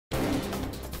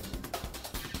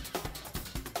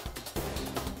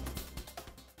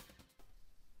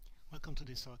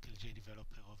this Oracle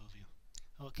JDeveloper overview.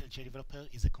 Oracle JDeveloper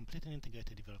is a completely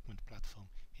integrated development platform.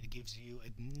 It gives you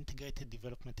an integrated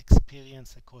development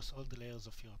experience across all the layers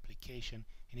of your application,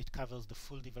 and it covers the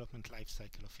full development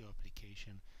lifecycle of your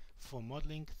application, from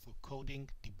modeling through coding,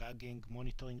 debugging,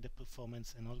 monitoring the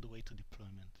performance, and all the way to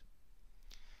deployment.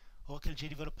 Oracle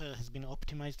JDeveloper has been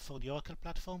optimized for the Oracle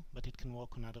platform, but it can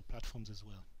work on other platforms as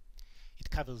well. It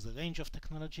covers a range of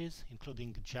technologies,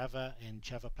 including Java and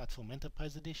Java Platform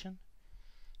Enterprise Edition.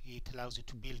 It allows you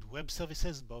to build web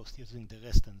services, both using the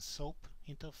REST and SOAP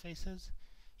interfaces.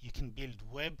 You can build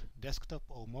web, desktop,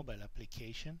 or mobile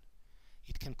application.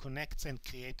 It can connect and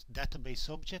create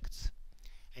database objects,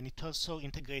 and it also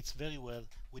integrates very well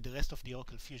with the rest of the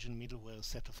Oracle Fusion middleware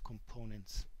set of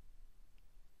components.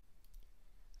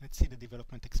 Let's see the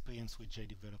development experience with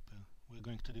JDeveloper. We're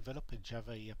going to develop a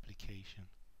Java EE application.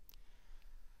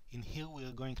 In here we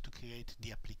are going to create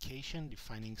the application,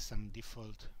 defining some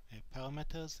default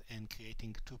parameters and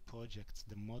creating two projects,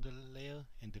 the model layer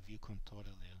and the view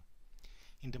controller layer.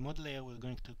 In the model layer we're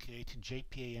going to create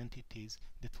JPA entities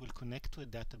that will connect to a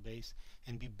database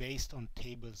and be based on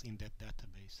tables in that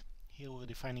database. Here we're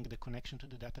defining the connection to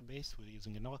the database. We're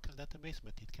using an Oracle database,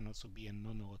 but it can also be a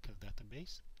non-Oracle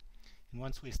database. And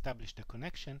once we establish the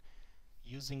connection,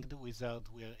 using the wizard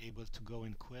we are able to go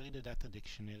and query the data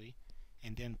dictionary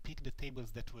and then pick the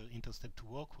tables that we're interested to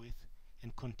work with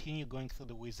and continue going through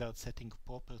the wizard, setting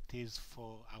properties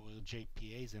for our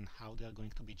JPAs and how they are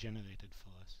going to be generated for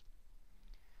us.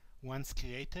 Once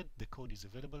created, the code is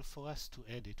available for us to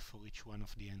edit for each one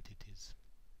of the entities.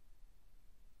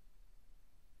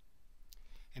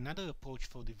 Another approach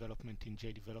for development in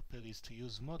JDeveloper is to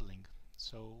use modeling.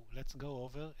 So let's go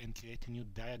over and create a new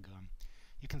diagram.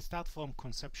 You can start from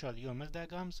conceptual UML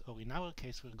diagrams, or in our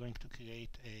case we're going to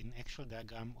create an actual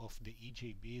diagram of the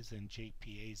EJBs and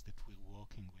JPAs that we're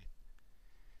working with.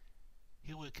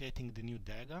 Here we're creating the new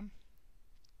diagram,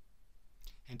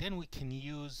 and then we can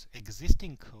use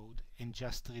existing code and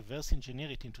just reverse engineer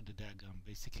it into the diagram,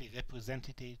 basically represent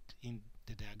it in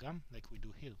the diagram like we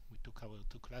do here. We took our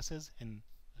two classes and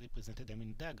represented them in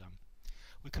the diagram.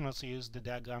 We can also use the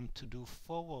diagram to do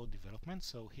forward development,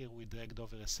 so here we dragged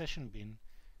over a session bin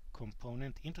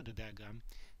component into the diagram.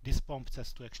 This prompts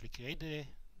us to actually create the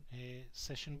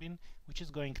session bin, which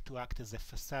is going to act as a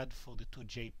facade for the two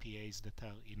JPAs that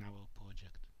are in our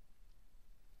project.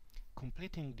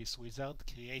 Completing this wizard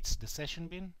creates the session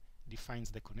bin, defines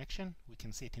the connection. We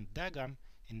can see it in the diagram,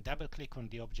 and double click on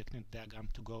the object in the diagram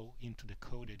to go into the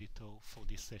code editor for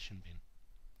this session bin.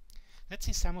 Let's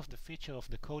see some of the features of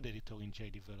the code editor in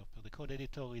JDeveloper. The code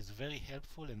editor is very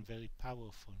helpful and very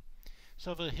powerful.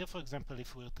 So over here, for example,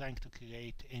 if we're trying to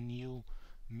create a new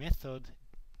method,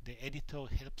 the editor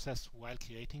helps us while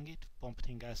creating it,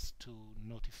 prompting us to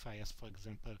notify us, for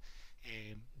example,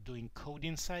 doing code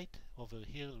insight over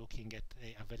here, looking at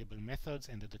available methods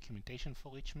and the documentation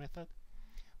for each method.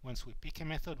 Once we pick a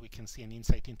method, we can see an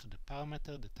insight into the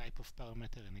parameter, the type of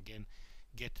parameter, and again,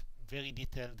 get very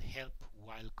detailed help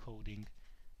while coding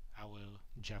our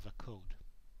Java code.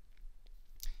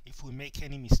 If we make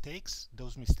any mistakes,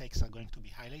 those mistakes are going to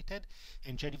be highlighted,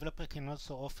 and JDeveloper can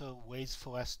also offer ways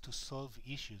for us to solve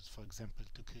issues, for example,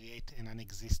 to create an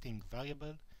unexisting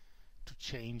variable, to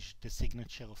change the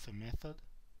signature of a method,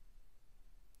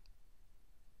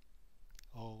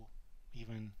 or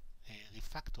even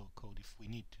refactor code if we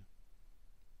need to.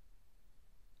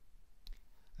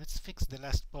 Let's fix the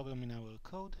last problem in our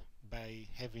code by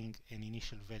having an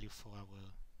initial value for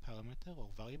our parameter or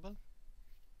variable.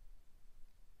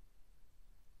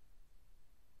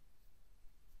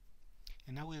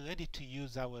 And now we're ready to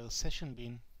use our session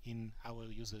bin in our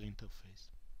user interface.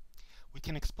 We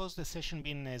can expose the session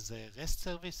bin as a REST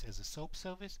service, as a SOAP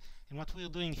service, and what we're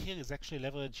doing here is actually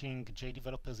leveraging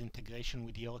JDeveloper's integration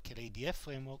with the Oracle ADF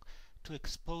framework to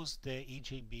expose the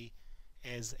EJB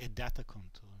as a data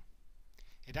control.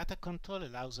 A data control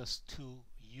allows us to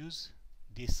use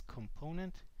this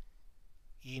component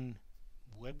in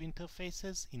web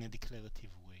interfaces in a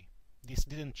declarative way. This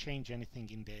didn't change anything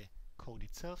in the code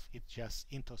itself, it just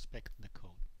introspects the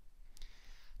code.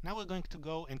 Now we're going to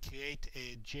go and create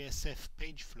a JSF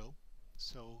page flow.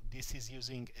 So this is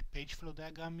using a page flow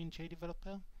diagram in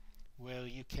JDeveloper, where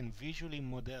you can visually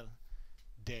model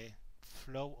the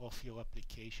flow of your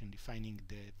application, defining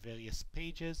the various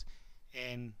pages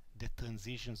and the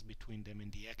transitions between them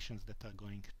and the actions that are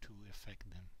going to affect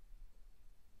them.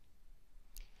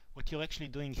 What you're actually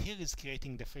doing here is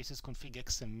creating the facesconfig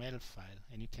XML file,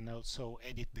 and you can also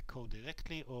edit the code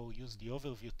directly or use the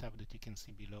overview tab that you can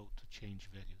see below to change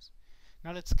values.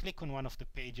 Now let's click on one of the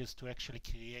pages to actually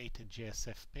create a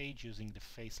JSF page using the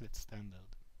facelet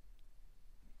standard.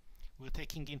 we're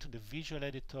taking into the visual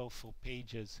editor for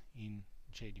pages in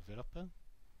JDeveloper.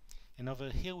 And over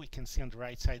here we can see on the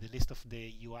right side a list of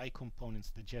the UI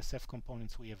components, the JSF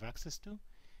components we have access to,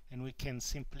 and we can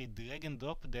simply drag and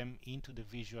drop them into the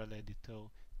visual editor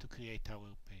to create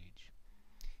our page.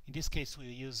 In this case we're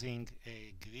using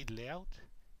a grid layout,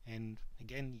 and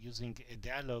again using a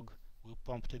dialog we're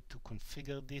prompted to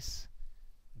configure this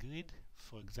grid.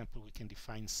 For example, we can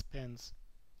define spans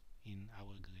in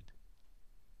our grid.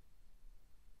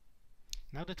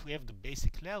 Now that we have the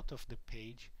basic layout of the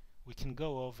page, we can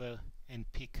go over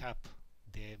and pick up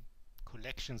the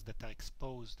collections that are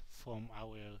exposed from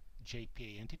our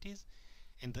JPA entities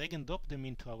and drag and drop them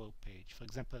into our page. For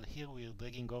example, here we are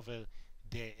dragging over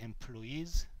the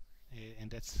employees, and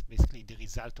that's basically the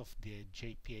result of the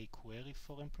JPA query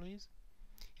for employees.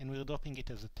 And we're dropping it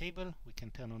as a table. We can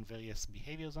turn on various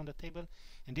behaviors on the table,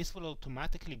 and this will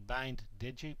automatically bind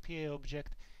the JPA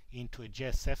object into a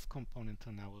JSF component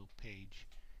on our page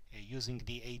using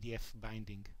the ADF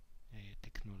binding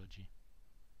technology.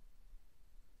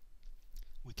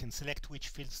 We can select which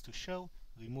fields to show,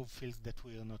 remove fields that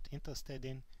we are not interested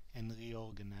in, and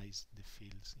reorganize the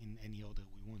fields in any order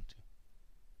we want to.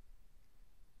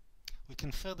 We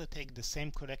can further take the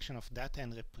same collection of data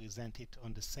and represent it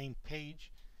on the same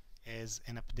page as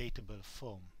an updatable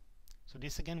form. So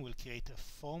this again will create a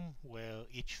form where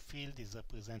each field is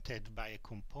represented by a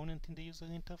component in the user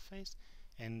interface,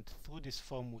 and through this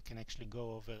form we can actually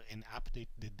go over and update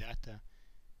the data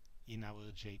in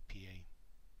our JPA.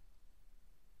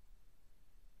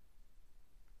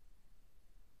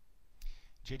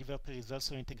 JDeveloper is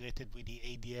also integrated with the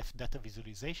ADF data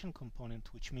visualization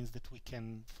component, which means that we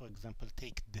can, for example,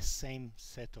 take the same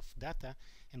set of data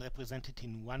and represent it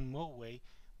in one more way,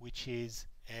 which is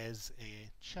as a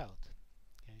chart.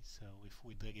 Okay, so if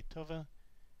we drag it over,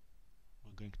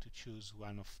 we're going to choose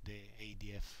one of the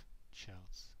ADF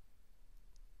charts.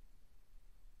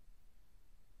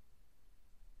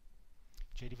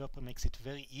 JDeveloper makes it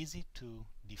very easy to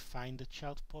define the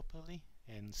chart properly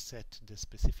and set the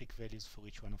specific values for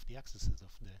each one of the axes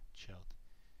of the chart.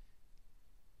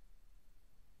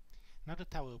 Now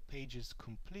that our page is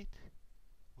complete,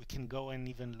 we can go and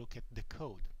even look at the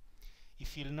code.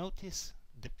 If you'll notice,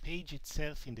 the page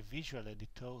itself in the visual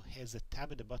editor has a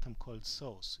tab at the bottom called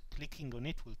source. Clicking on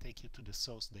it will take you to the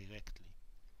source directly.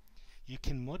 You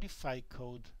can modify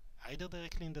code either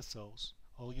directly in the source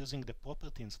or using the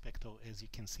property inspector, as you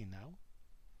can see now,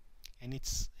 and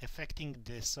it's affecting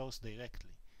the source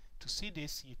directly. To see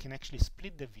this, you can actually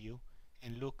split the view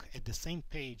and look at the same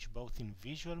page both in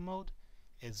visual mode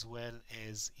as well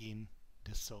as in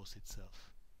the source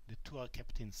itself. The two are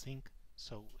kept in sync,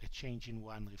 so a change in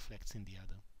one reflects in the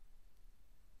other.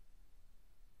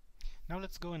 Now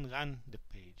let's go and run the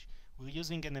page. We're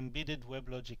using an embedded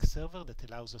WebLogic server that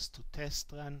allows us to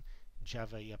test run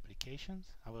Java EE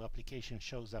applications. Our application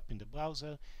shows up in the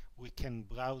browser. We can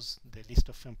browse the list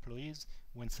of employees.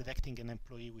 When selecting an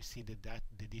employee, we see the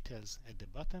details at the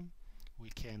bottom.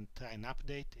 We can try an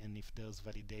update, and if there's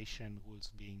validation rules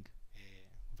being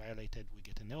violated, we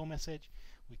get an error message.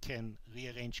 We can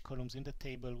rearrange columns in the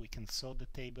table, we can sort the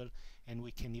table, and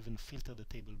we can even filter the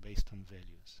table based on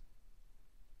values.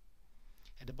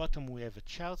 At the bottom we have a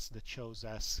chart that shows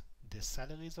us the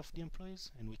salaries of the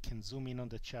employees, and we can zoom in on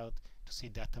the chart to see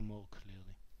data more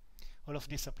clearly. All of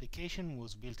this application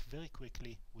was built very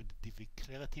quickly with the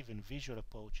declarative and visual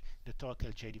approach that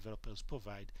Oracle JDevelopers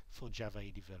provide for Java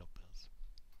EE developers.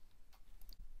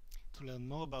 To learn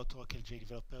more about Oracle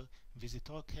JDeveloper, visit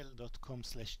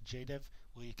oracle.com/jdev,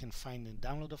 where you can find a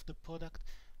download of the product,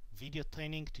 video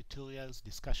training, tutorials,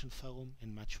 discussion forum,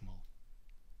 and much more.